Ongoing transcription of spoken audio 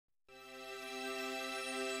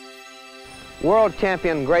World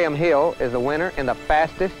champion Graham Hill is the winner in the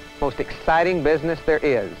fastest, most exciting business there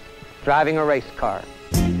is, driving a race car.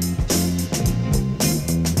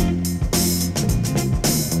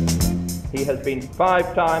 He has been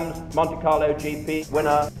 5 times Monte Carlo GP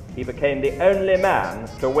winner. He became the only man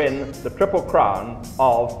to win the Triple Crown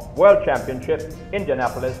of World Championship,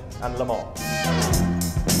 Indianapolis and Le Mans.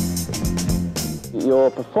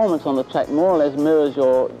 Your performance on the track more or less mirrors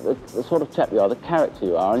the sort of chap you are, the character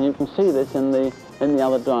you are, and you can see this in the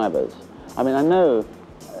other drivers. I mean, I know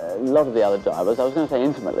a lot of the other drivers. I was going to say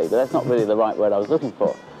intimately, but that's not really the right word I was looking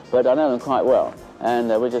for. But I know them quite well, and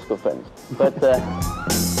we're just good friends. But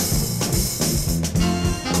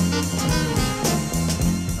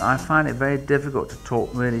I find it very difficult to talk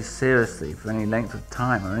really seriously for any length of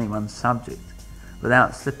time on any one subject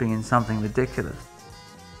without slipping in something ridiculous.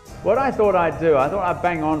 What I thought I'd do, I thought I'd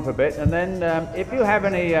bang on for a bit, and then if you have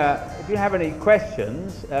any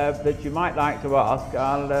questions that you might like to ask,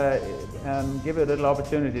 I'll give you a little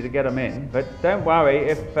opportunity to get them in. But don't worry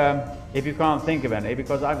if you can't think of any,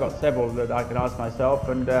 because I've got several that I can ask myself,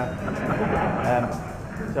 and so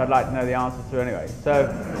I'd like to know the answers to anyway.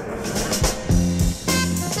 So.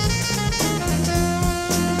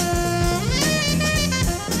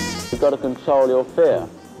 You've got to control your fear.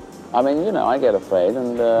 I mean, you know, I get afraid,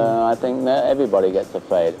 and I think everybody gets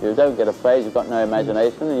afraid. If you don't get afraid, you've got no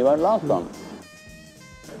imagination, and you won't last long.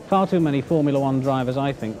 Far too many Formula One drivers,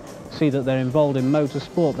 I think, see that they're involved in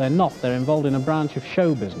motorsport. They're not. They're involved in a branch of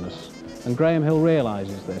show business. And Graham Hill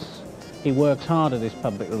realises this. He works hard at his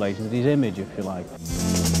public relations, at his image, if you like.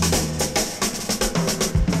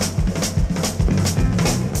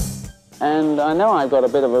 And I know I've got a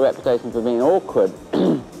bit of a reputation for being awkward,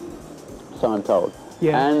 so I'm told.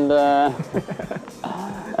 Yeah. And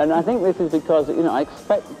and I think this is because, you know, I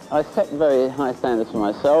set very high standards for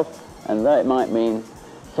myself, and though it might mean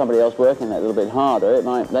somebody else working that a little bit harder,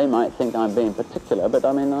 they might think I'm being particular, but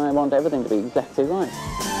I mean, I want everything to be exactly right.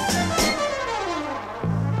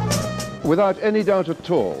 Without any doubt at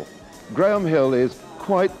all, Graham Hill is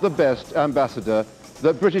quite the best ambassador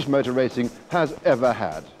that British motor racing has ever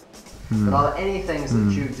had. But are there any things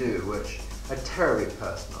that you do which are terribly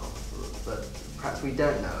personal, that perhaps we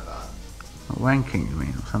don't know about? Wanking, you mean,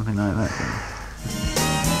 or something like that?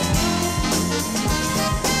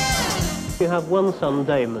 You have one son,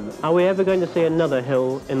 Damon. Are we ever going to see another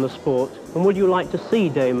Hill in the sport? And would you like to see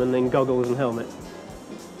Damon in goggles and helmet?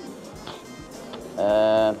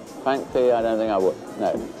 Frankly, I don't think I would,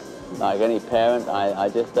 no. Like any parent, I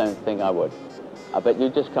just don't think I would. But you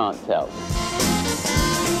just can't tell.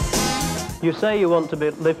 You say you want to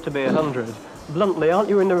live to be 100. Bluntly, aren't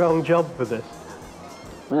you in the wrong job for this?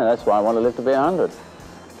 Yeah, that's why I want to live to be 100.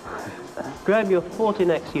 Graham, you're 40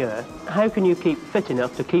 next year. How can you keep fit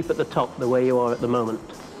enough to keep at the top the way you are at the moment?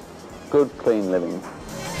 Good, clean living.